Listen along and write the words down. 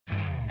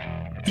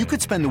You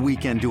could spend the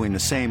weekend doing the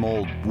same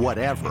old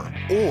whatever,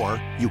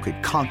 or you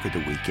could conquer the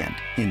weekend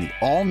in the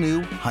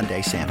all-new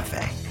Hyundai Santa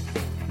Fe.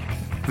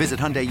 Visit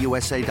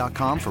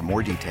HyundaiUSA.com for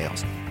more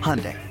details.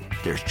 Hyundai,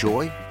 there's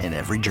joy in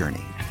every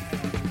journey.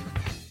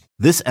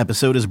 This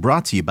episode is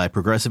brought to you by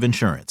Progressive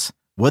Insurance.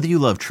 Whether you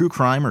love true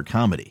crime or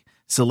comedy,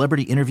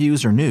 celebrity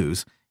interviews or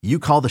news, you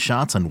call the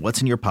shots on what's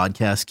in your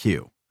podcast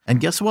queue. And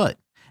guess what?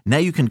 Now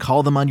you can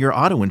call them on your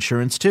auto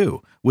insurance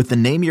too with the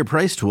Name Your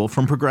Price tool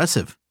from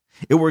Progressive.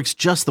 It works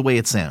just the way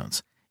it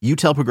sounds. You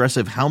tell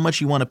Progressive how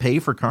much you want to pay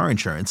for car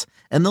insurance,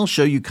 and they'll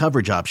show you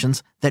coverage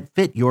options that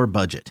fit your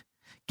budget.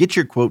 Get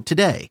your quote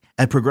today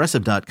at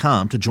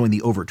Progressive.com to join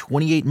the over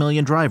 28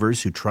 million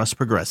drivers who trust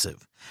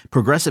Progressive.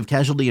 Progressive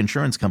Casualty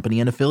Insurance Company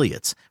and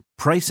Affiliates.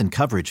 Price and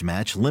coverage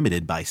match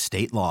limited by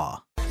state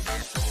law.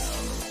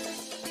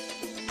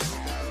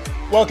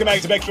 Welcome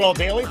back to BetQL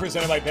Daily,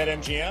 presented by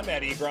BetMGM.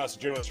 Eddie Egros,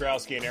 Joe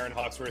Ostrowski, and Aaron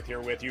Hawksworth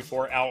here with you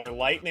for our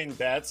Lightning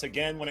Bets.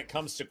 Again, when it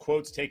comes to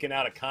quotes taken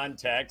out of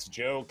context,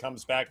 Joe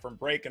comes back from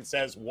break and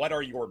says, "What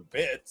are your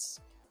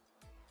bits?"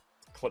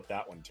 Clip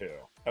that one, too.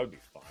 That would be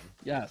fun.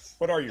 Yes.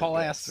 What are your Paul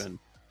bits? Aspen.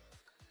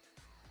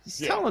 He's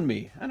telling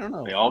me. I don't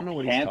know. They all I don't know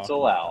what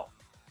cancel out.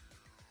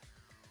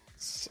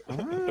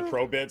 The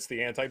pro bits,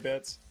 the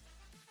anti-bits?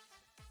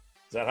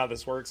 Is that how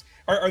this works?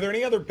 Are there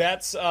any other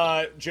bets,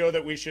 Joe,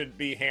 that we should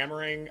be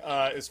hammering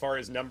as far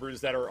as numbers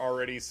that are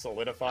already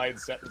solidified,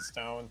 set in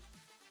stone?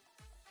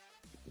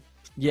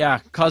 Yeah,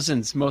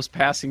 Cousins, most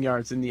passing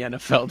yards in the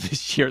NFL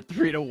this year,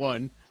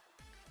 3-1.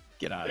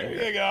 Get out of here.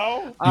 There you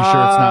go. You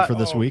sure it's not for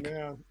this week?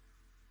 Man.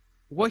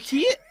 Well,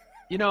 he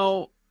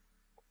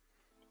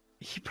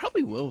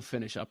probably will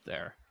finish up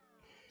there.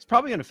 He's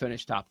probably going to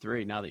finish top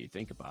 3 now that you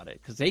think about it,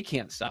 because they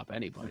can't stop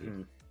anybody.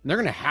 Mm-hmm. And they're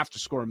going to have to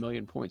score 1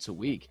 million points a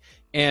week.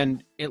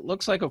 And it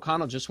looks like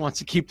O'Connell just wants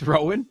to keep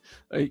throwing.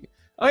 We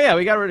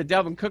got rid of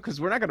Dalvin Cook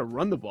because we're not going to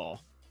run the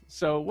ball.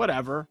 So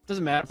whatever.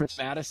 Doesn't matter if it's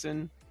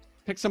Madison.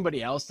 Pick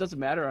somebody else. Doesn't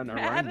matter on our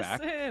running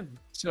back.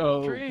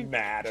 So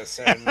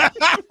Madison.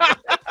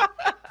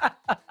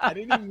 I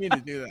didn't even mean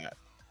to do that.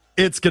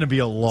 It's going to be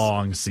a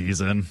long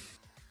season.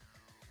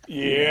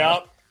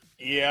 Yep.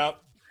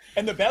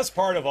 And the best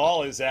part of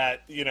all is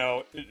that,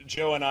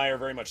 Joe and I are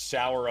very much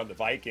sour on the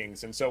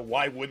Vikings. And so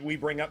why would we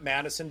bring up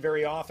Madison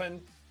very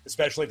often,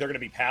 especially if they're going to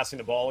be passing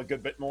the ball a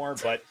good bit more?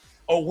 But,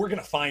 we're going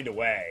to find a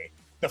way.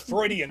 The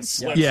Freudian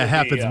slips. Yeah, it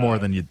happens more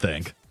than you'd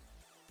think.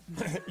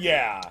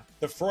 Yeah,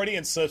 the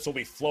Freudian slips will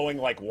be flowing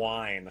like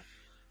wine.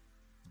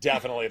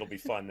 Definitely it'll be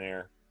fun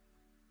there.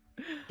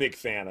 Big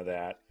fan of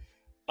that.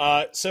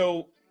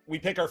 So we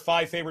pick our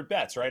 5 favorite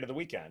bets, right, of the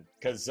weekend,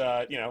 because,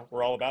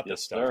 we're all about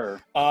this stuff.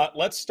 Sir.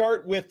 Let's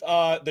start with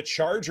the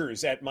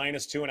Chargers at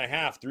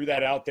 -2.5. Threw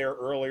that out there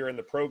earlier in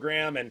the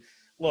program. And,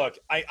 look,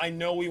 I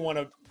know we want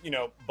to,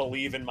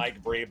 believe in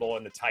Mike Vrabel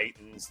and the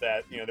Titans,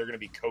 that, they're going to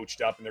be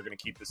coached up and they're going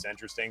to keep this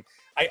interesting.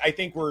 I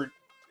think we're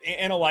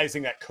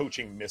analyzing that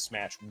coaching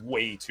mismatch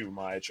way too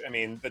much. I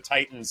mean, the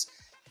Titans,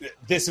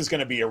 this is going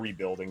to be a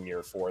rebuilding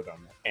year for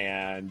them.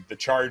 And the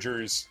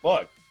Chargers,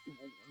 look,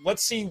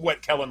 let's see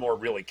what Kellen Moore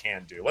really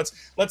can do.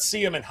 Let's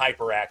see him in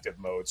hyperactive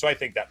mode. So I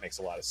think that makes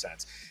a lot of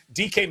sense.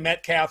 DK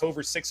Metcalf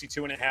over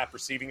 62.5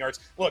 receiving yards.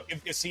 Look,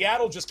 if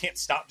Seattle just can't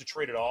stop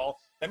Detroit at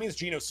all, that means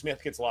Geno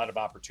Smith gets a lot of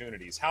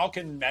opportunities. How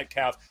can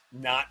Metcalf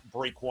not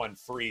break one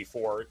free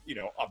for,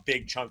 a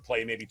big chunk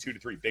play, maybe 2 to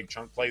 3 big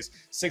chunk plays?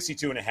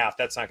 62.5,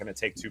 that's not going to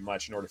take too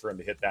much in order for him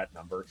to hit that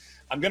number.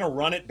 I'm going to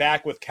run it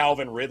back with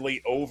Calvin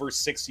Ridley over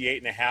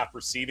 68.5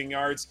 receiving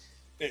yards.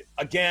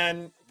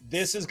 Again,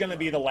 this is going to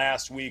be the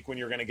last week when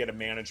you're going to get a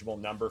manageable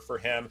number for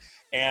him.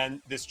 And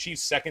this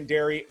Chiefs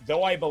secondary,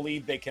 though I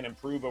believe they can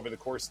improve over the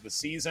course of the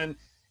season,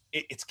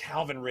 it's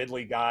Calvin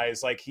Ridley,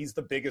 guys. Like, he's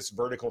the biggest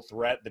vertical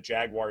threat the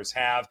Jaguars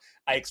have.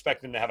 I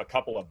expect him to have a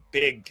couple of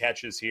big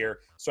catches here,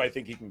 so I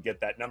think he can get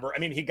that number. I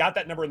mean, he got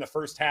that number in the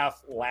first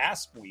half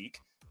last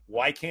week.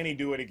 Why can't he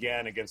do it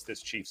again against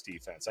this Chiefs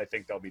defense? I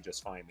think they'll be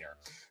just fine there.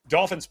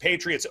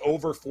 Dolphins-Patriots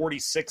over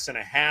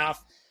 46.5.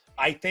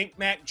 I think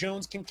Mac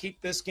Jones can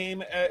keep this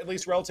game at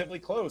least relatively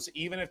close,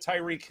 even if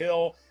Tyreek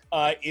Hill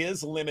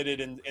is limited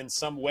in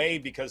some way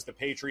because the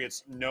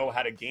Patriots know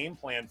how to game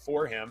plan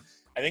for him.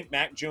 I think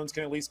Mac Jones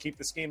can at least keep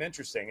this game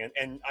interesting.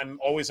 And I'm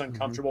always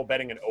uncomfortable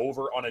betting an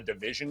over on a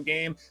division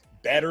game.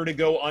 Better to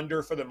go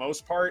under for the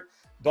most part.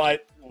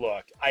 But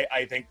look,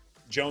 I think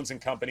Jones and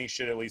company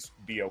should at least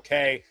be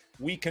okay.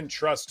 We can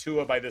trust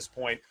Tua by this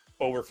point.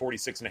 Over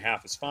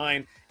 46.5 is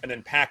fine. And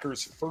then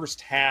Packers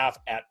first half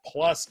at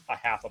plus a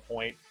half a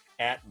point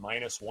at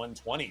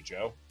 -120,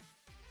 Joe.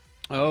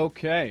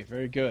 Okay,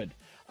 very good.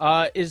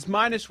 Is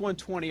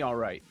 -120 all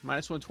right?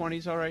 -120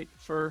 is all right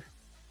for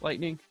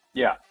Lightning?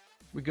 Yeah.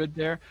 We good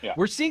there? Yeah.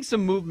 We're seeing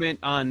some movement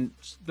on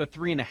the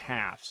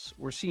 3.5s.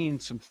 We're seeing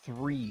some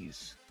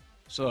 3s.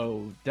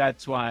 So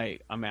that's why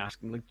I'm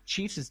asking. Like,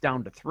 Chiefs is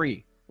down to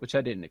 3, which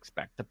I didn't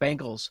expect. The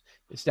Bengals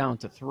is down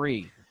to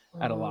 3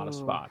 at a lot of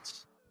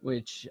spots,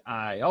 which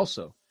I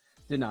also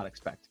did not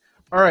expect.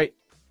 All right.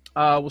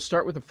 We'll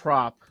start with a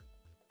prop.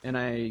 and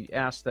I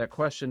asked that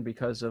question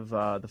because of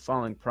the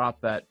following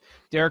prop bet.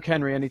 Derrick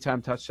Henry,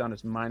 anytime touchdown,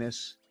 is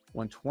minus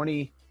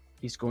 120.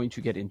 He's going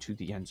to get into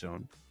the end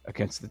zone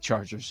against the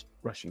Chargers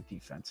rushing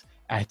defense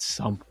at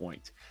some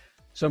point.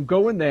 So I'm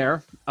going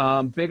there.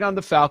 Big on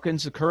the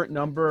Falcons. The current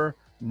number,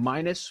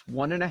 minus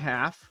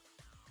 1.5.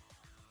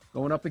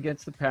 Going up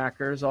against the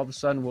Packers. All of a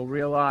sudden we'll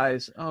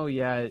realize, oh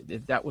yeah,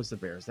 that was the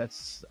Bears.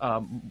 That's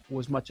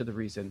was much of the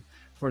reason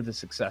for the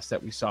success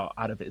that we saw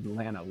out of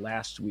Atlanta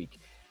last week.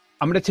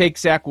 I'm going to take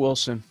Zach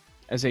Wilson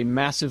as a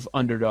massive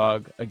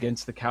underdog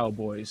against the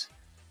Cowboys.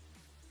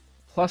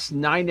 Plus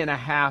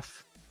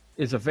 9.5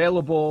 is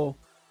available.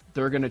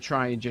 They're going to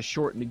try and just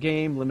shorten the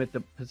game, limit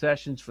the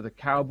possessions for the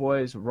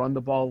Cowboys, run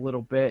the ball a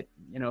little bit.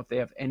 If they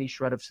have any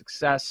shred of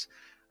success,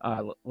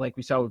 like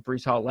we saw with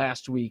Breece Hall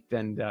last week,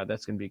 then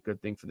that's going to be a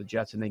good thing for the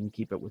Jets, and they can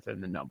keep it within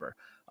the number.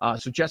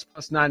 So Jets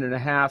plus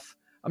 9.5.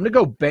 I'm going to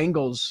go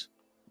Bengals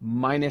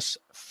minus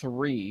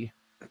 3.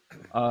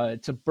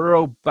 It's a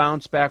Burrow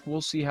bounce back.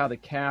 We'll see how the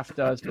calf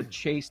does, but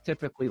Chase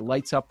typically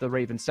lights up the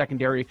Ravens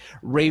secondary.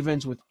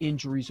 Ravens with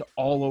injuries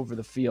all over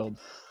the field.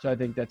 So I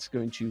think that's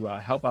going to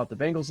help out the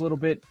Bengals a little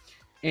bit.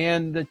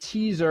 And the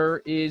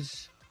teaser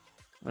is,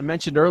 I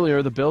mentioned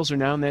earlier, the Bills are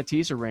now in that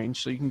teaser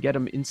range, so you can get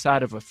them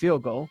inside of a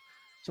field goal.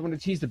 So I'm going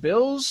to tease the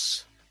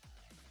Bills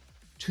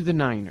to the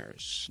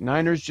Niners.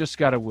 Niners just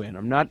got to win.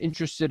 I'm not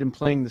interested in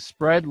playing the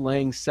spread,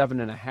 laying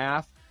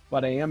 7.5,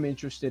 but I am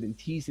interested in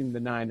teasing the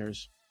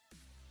Niners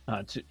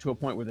to a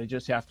point where they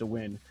just have to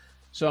win.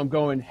 So I'm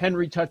going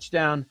Henry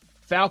touchdown,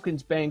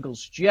 Falcons,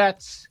 Bengals,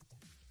 Jets,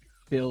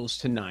 Bills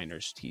to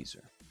Niners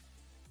teaser.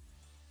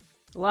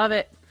 Love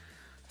it.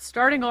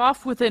 Starting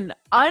off with an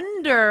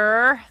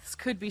under. This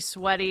could be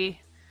sweaty.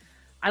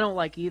 I don't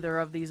like either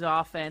of these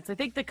offense. I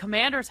think the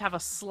Commanders have a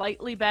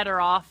slightly better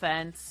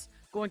offense.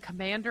 Going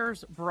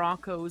Commanders,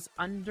 Broncos,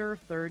 under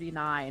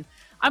 39.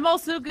 I'm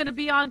also going to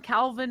be on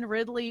Calvin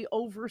Ridley,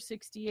 over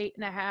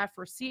 68.5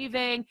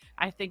 receiving.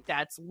 I think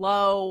that's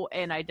low,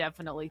 and I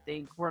definitely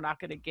think we're not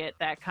going to get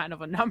that kind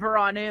of a number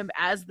on him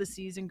as the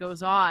season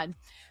goes on.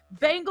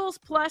 Bengals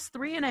plus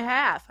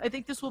 3.5. I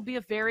think this will be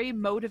a very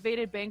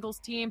motivated Bengals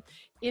team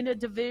in a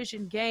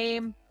division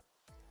game.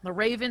 The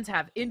Ravens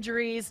have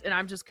injuries, and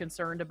I'm just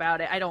concerned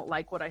about it. I don't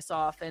like what I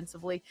saw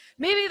offensively.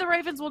 Maybe the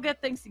Ravens will get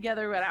things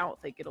together, but I don't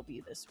think it'll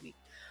be this week.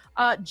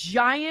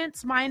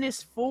 Giants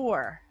minus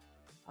 4.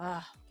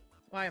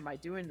 Why am I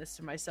doing this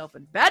to myself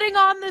and betting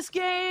on this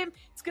game?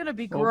 It's going to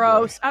be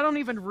gross. I don't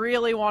even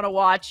really want to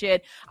watch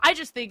it. I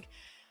just think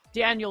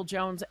Daniel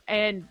Jones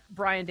and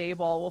Brian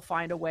Daboll will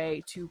find a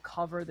way to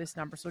cover this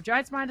number. So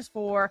Giants minus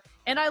 4.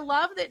 And I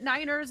love that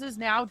Niners is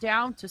now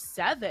down to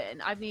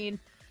 7. I mean,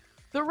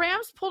 the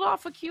Rams pulled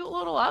off a cute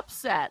little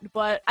upset,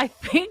 but I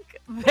think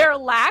their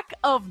lack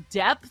of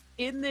depth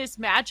in this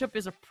matchup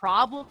is a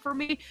problem for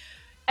me.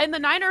 And the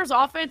Niners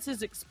offense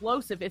is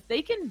explosive. If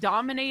they can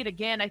dominate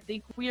again, I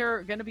think we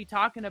are going to be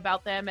talking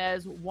about them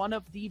as one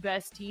of the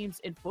best teams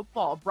in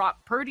football.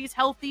 Brock Purdy's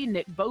healthy.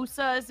 Nick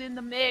Bosa is in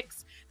the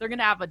mix. They're going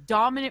to have a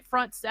dominant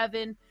front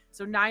 7.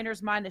 So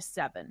Niners minus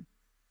 7.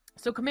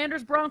 So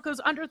Commanders,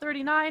 Broncos under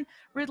 39,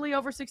 Ridley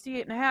over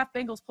 68.5,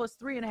 Bengals plus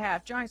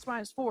 3.5, Giants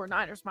minus 4,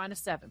 Niners minus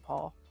 7,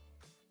 Paul.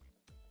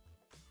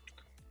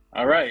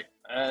 All right.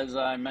 As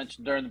I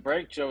mentioned during the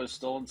break, Joe has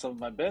stolen some of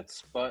my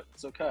bits, but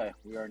it's okay.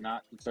 We are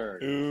not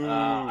deterred.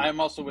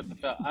 I'm also on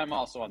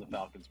the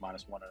Falcons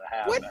minus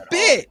 1.5. What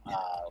bit?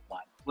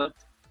 Line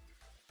flipped.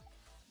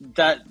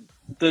 That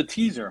the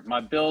teaser,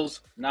 my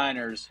Bills,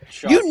 Niners.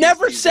 You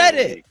never said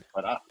it. Week,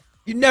 but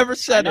you never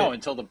said it. No,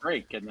 until the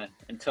break, and then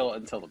until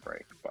the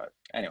break. But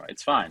anyway,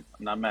 it's fine.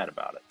 I'm not mad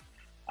about it.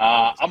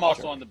 I'm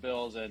also on the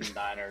Bills and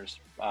Niners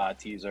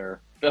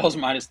teaser. Bills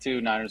minus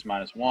 2, Niners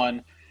minus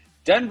 1.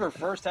 Denver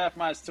first half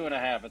minus 2.5.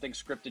 I think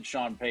scripted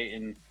Sean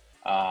Payton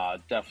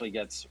definitely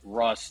gets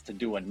Russ to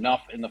do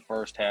enough in the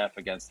first half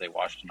against a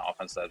Washington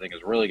offense that I think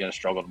is really going to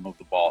struggle to move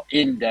the ball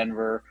in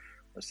Denver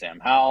with Sam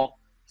Howell.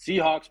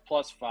 Seahawks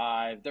plus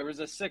 5. There was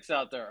a 6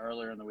 out there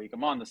earlier in the week.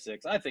 I'm on the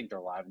 6. I think they're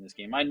live in this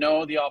game. I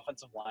know the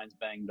offensive line's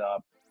banged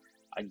up.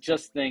 I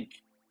just think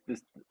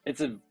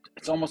it's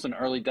almost an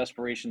early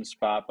desperation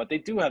spot, but they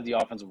do have the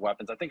offensive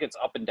weapons. I think it's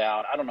up and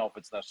down. I don't know if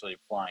it's necessarily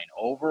flying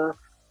over,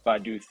 but I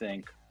do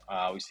think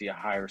we see a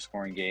higher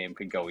scoring game,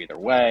 could go either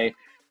way.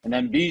 And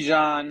then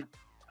Bijan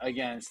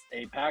against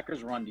a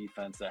Packers run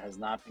defense that has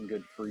not been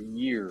good for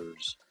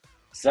years.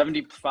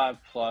 75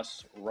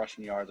 plus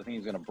rushing yards. I think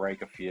he's going to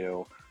break a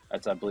few.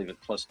 That's, I believe, at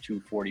plus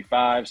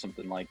 245,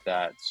 something like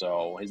that.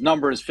 So his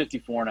number is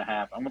 54.5.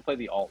 I'm going to play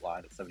the alt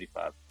line at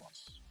 75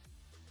 plus.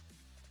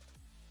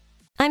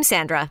 I'm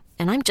Sandra,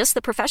 and I'm just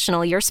the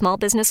professional your small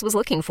business was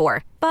looking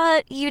for.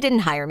 But you didn't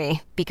hire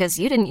me because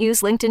you didn't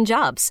use LinkedIn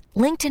Jobs.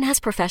 LinkedIn has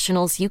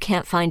professionals you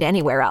can't find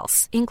anywhere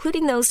else,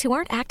 including those who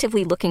aren't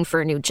actively looking for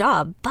a new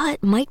job,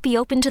 but might be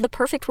open to the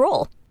perfect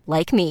role,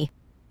 like me.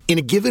 In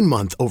a given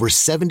month, over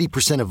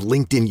 70% of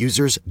LinkedIn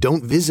users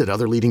don't visit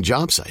other leading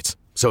job sites.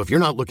 So if you're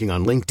not looking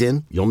on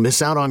LinkedIn, you'll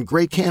miss out on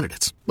great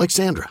candidates like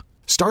Sandra.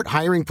 Start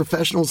hiring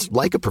professionals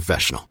like a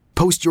professional.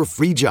 Post your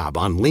free job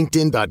on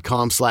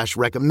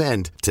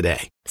linkedin.com/recommend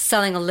today.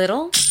 Selling a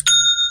little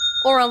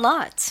or a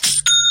lot?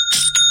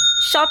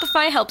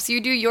 Shopify helps you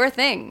do your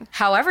thing,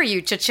 however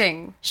you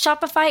cha-ching.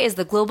 Shopify is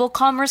the global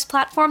commerce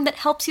platform that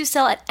helps you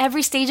sell at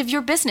every stage of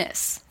your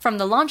business. From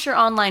the launch your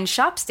online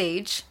shop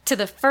stage, to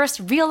the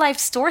first real-life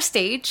store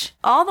stage,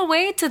 all the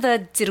way to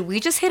the did we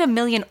just hit 1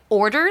 million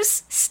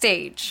orders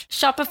stage.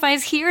 Shopify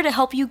is here to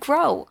help you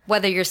grow.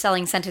 Whether you're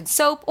selling scented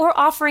soap or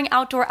offering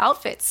outdoor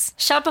outfits,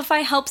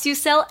 Shopify helps you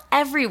sell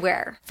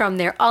everywhere. From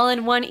their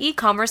all-in-one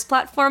e-commerce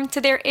platform to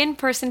their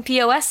in-person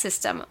POS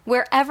system,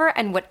 wherever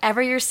and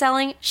whatever you're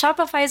selling,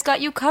 Shopify's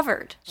got you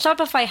covered.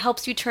 Shopify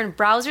helps you turn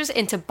browsers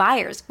into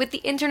buyers with the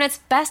internet's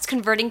best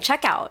converting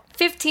checkout.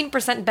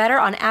 15% better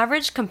on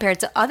average compared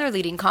to other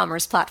leading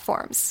commerce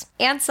platforms.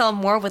 And sell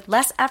more with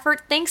less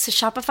effort thanks to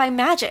Shopify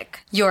Magic,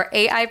 your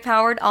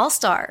AI-powered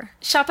all-star.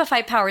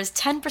 Shopify powers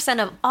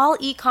 10% of all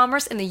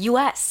e-commerce in the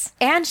US.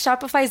 And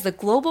Shopify is the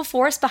global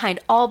force behind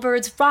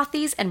Allbirds,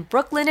 Rothy's, and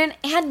Brooklinen,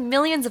 and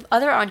millions of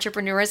other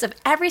entrepreneurs of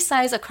every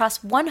size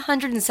across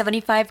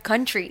 175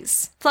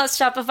 countries. Plus,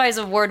 Shopify's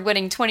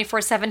award-winning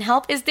 24/7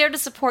 help is there to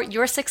support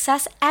your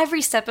success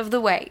every step of the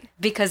way.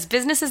 Because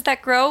businesses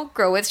that grow,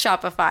 grow with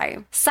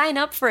Shopify. Sign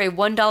up for a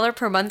 $1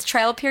 per month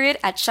trial period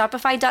at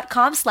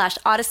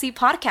shopify.com/Odyssey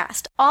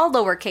Podcast, all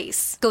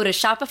lowercase. Go to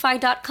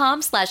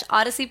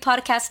shopify.com/Odyssey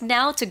Podcast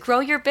now to grow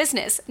your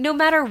business, no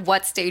matter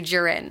what stage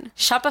you're in.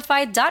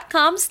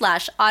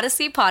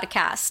 Shopify.com/Odyssey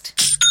Podcast.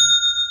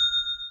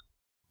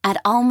 At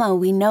Alma,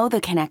 we know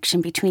the connection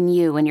between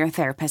you and your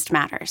therapist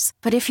matters.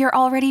 But if you're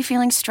already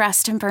feeling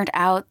stressed and burnt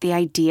out, the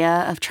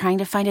idea of trying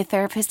to find a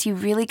therapist you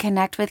really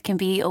connect with can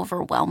be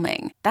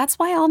overwhelming. That's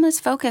why Alma's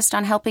focused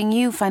on helping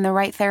you find the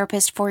right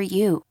therapist for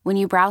you. When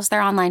you browse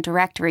their online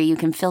directory, you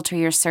can filter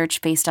your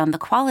search based on the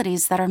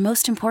qualities that are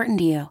most important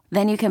to you.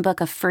 Then you can book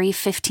a free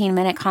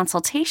 15-minute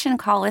consultation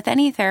call with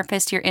any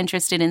therapist you're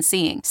interested in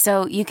seeing,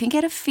 so you can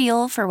get a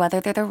feel for whether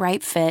they're the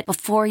right fit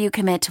before you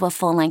commit to a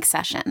full-length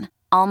session.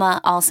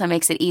 Alma also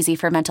makes it easy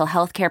for mental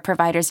health care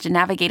providers to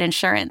navigate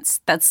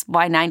insurance. That's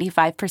why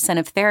 95%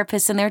 of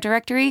therapists in their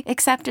directory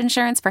accept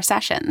insurance for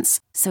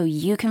sessions, so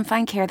you can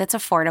find care that's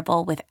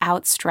affordable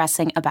without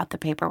stressing about the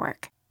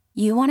paperwork.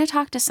 You want to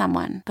talk to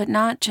someone, but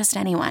not just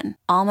anyone.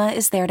 Alma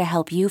is there to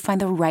help you find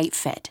the right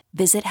fit.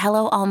 Visit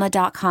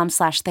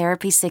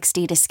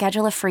helloalma.com/therapy60 to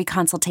schedule a free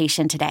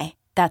consultation today.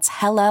 That's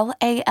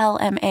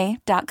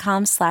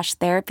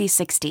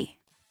helloalma.com/therapy60.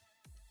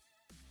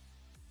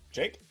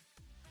 Jake?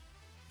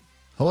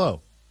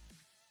 Hello.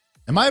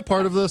 Am I a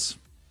part of this?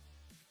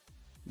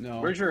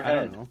 No. Where's your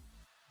head?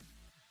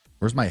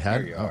 Where's my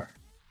head? There you are.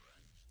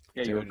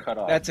 Yeah, you were cut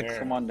off. That's a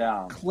come on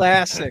down.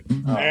 Classic,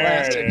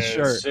 classic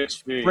shirt. 6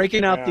 feet.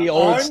 Breaking out the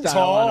old I'm style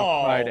tall. on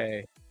a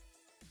Friday.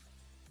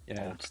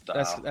 Yeah, Old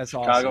style. that's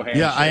Chicago awesome. hand.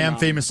 Yeah, I am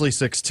famously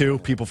 6'2".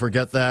 People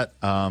forget that.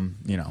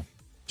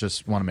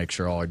 Just want to make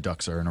sure all our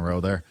ducks are in a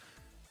row there.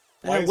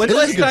 Why is When's the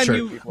it last a good time shirt?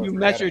 you People forget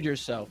measured it.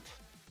 yourself?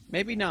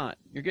 Maybe not.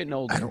 You're getting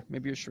older.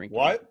 Maybe you're shrinking.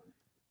 What?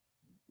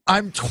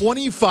 I'm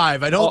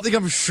 25. I don't think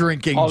I'm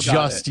shrinking all got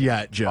just it.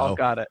 yet, Joe. Oh,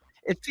 got it.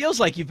 It feels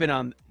like you've been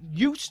on.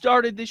 You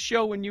started this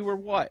show when you were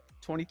what?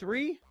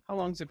 23? How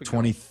long has it been?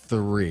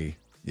 23.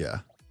 Yeah.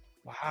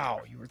 Wow,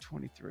 you were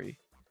 23.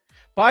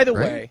 By the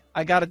Right? way,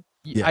 I gotta.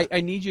 Yeah.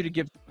 I need you to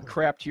give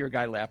crap to your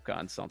guy Lapka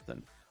on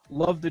something.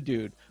 Love the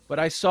dude, but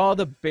I saw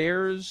the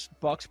Bears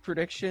Bucks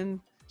prediction.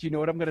 Do you know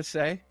what I'm gonna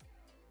say?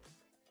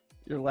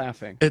 You're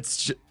laughing.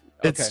 It's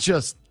Okay.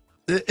 just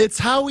it's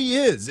how he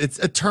is. It's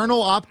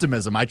eternal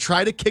optimism. I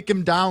try to kick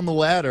him down the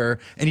ladder,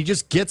 and he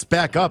just gets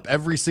back up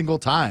every single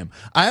time.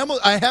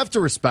 I have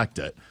to respect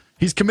it.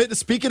 He's committed.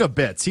 Speaking of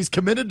bits, he's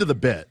committed to the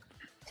bit.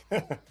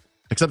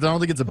 Except I don't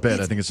think it's a bit.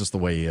 I think it's just the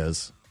way he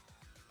is.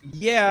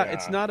 Yeah,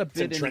 it's not a it's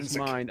bit in his intrinsic.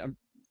 mind.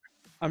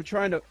 I'm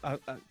trying to.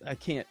 I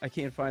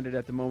can't find it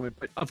at the moment.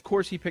 But of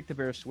course, he picked the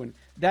Bears to win.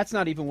 That's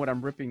not even what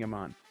I'm ripping him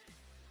on.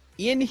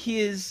 In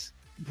his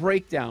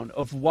breakdown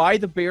of why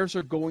the Bears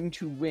are going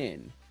to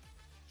win,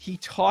 he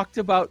talked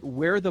about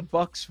where the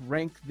Bucks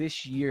rank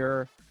this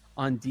year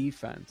on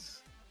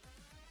defense.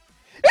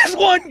 It's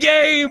one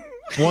game.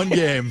 One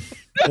game.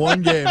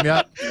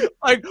 Yeah.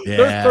 Like Yeah.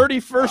 they're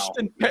 31st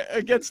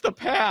against the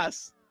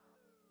pass.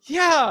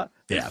 Yeah,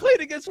 they Yeah.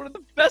 played against one of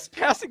the best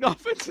passing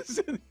offenses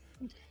in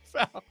the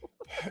NFL.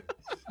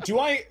 Do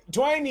I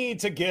need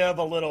to give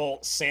a little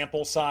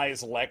sample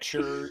size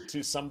lecture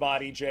to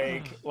somebody,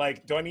 Jake?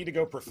 Like, do I need to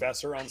go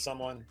professor on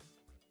someone?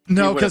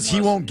 No, because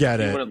he won't get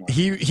He it. wouldn't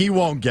listen. He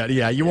won't get it.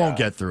 Yeah, you won't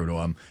get through to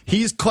him.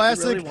 He's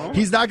classic. really won't?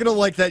 He's not going to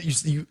like that.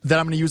 That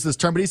I'm going to use this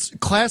term, but he's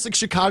classic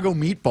Chicago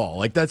meatball.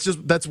 Like that's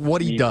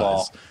what he Meatball.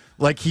 does.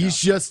 Like he's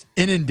just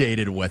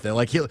inundated with it.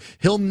 Like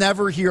he'll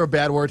never hear a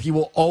bad word.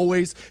 He'll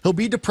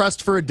be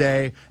depressed for a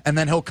day, and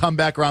then he'll come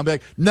back around and be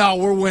like, "No,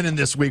 we're winning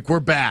this week. We're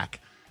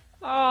back."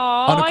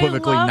 Oh,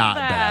 Unequivocally I love not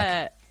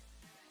that.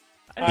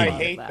 I love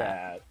hate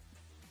that.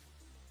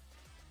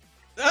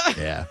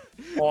 Yeah.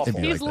 Awful.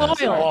 It'd be He's like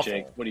that. loyal. Awful.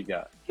 Jake, what do you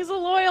got? He's a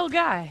loyal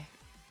guy.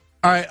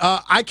 All right,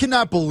 I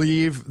cannot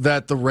believe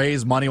that the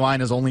Rays' money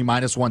line is only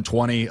minus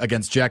 120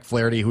 against Jack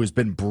Flaherty, who has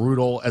been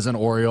brutal as an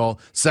Oriole.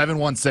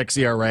 7.16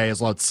 ERA, has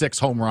allowed 6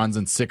 home runs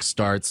in 6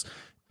 starts.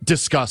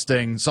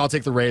 Disgusting. So I'll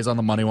take the Rays on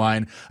the money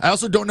line. I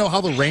also don't know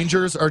how the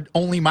Rangers are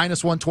only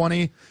minus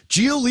 120.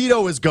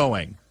 Giolito is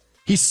going.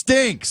 He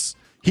stinks.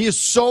 He is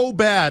so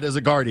bad as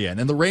a Guardian,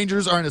 and the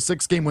Rangers are in a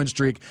 6-game win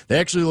streak. They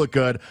actually look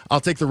good.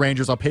 I'll take the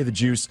Rangers. I'll pay the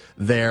juice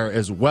there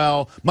as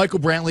well. Michael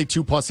Brantley,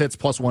 2+ hits,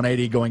 plus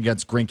 180, going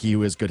against Greinke,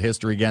 who has good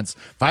history against.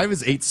 5 of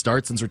his 8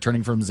 starts since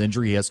returning from his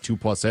injury, he has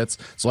 2+ hits.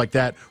 So like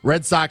that.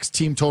 Red Sox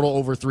team total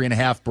over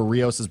 3.5.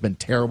 Barrios has been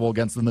terrible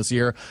against them this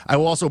year. I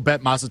will also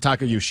bet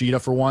Masataka Yoshida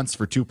for once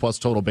for 2+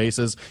 total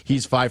bases.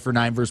 He's 5 for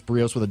 9 versus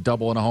Barrios with a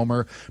double and a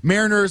homer.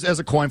 Mariners as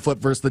a coin flip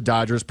versus the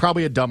Dodgers.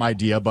 Probably a dumb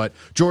idea, but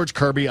George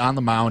Kirby on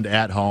the mound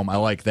at home. I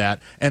like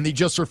that. And the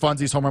just for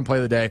funsies home run play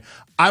of the day.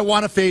 I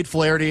want to fade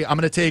Flaherty. I'm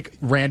going to take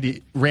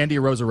Randy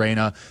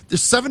Arozarena.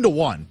 There's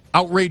 7-1.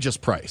 Outrageous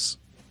price.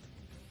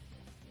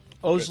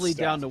 Osley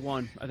down to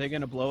 1. Are they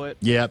going to blow it?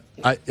 Yeah,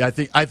 I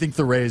think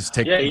the Rays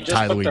take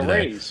tie the lead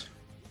today.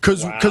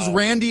 Because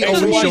Randy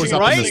Thanks always shows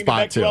up in the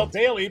spot too. BetQL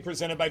Daily,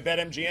 presented by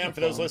BetMGM.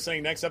 For those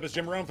listening, next up is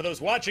Jim Rohn. For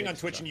those watching on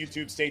Twitch and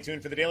YouTube, stay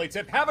tuned for the Daily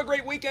Tip. Have a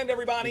great weekend,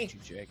 everybody. Thank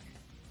you, Jake.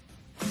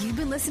 You've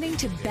been listening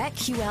to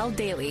BetQL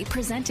Daily,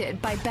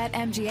 presented by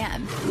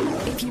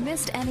BetMGM. If you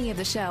missed any of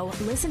the show,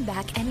 listen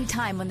back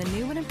anytime on the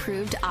new and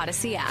improved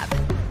Odyssey app.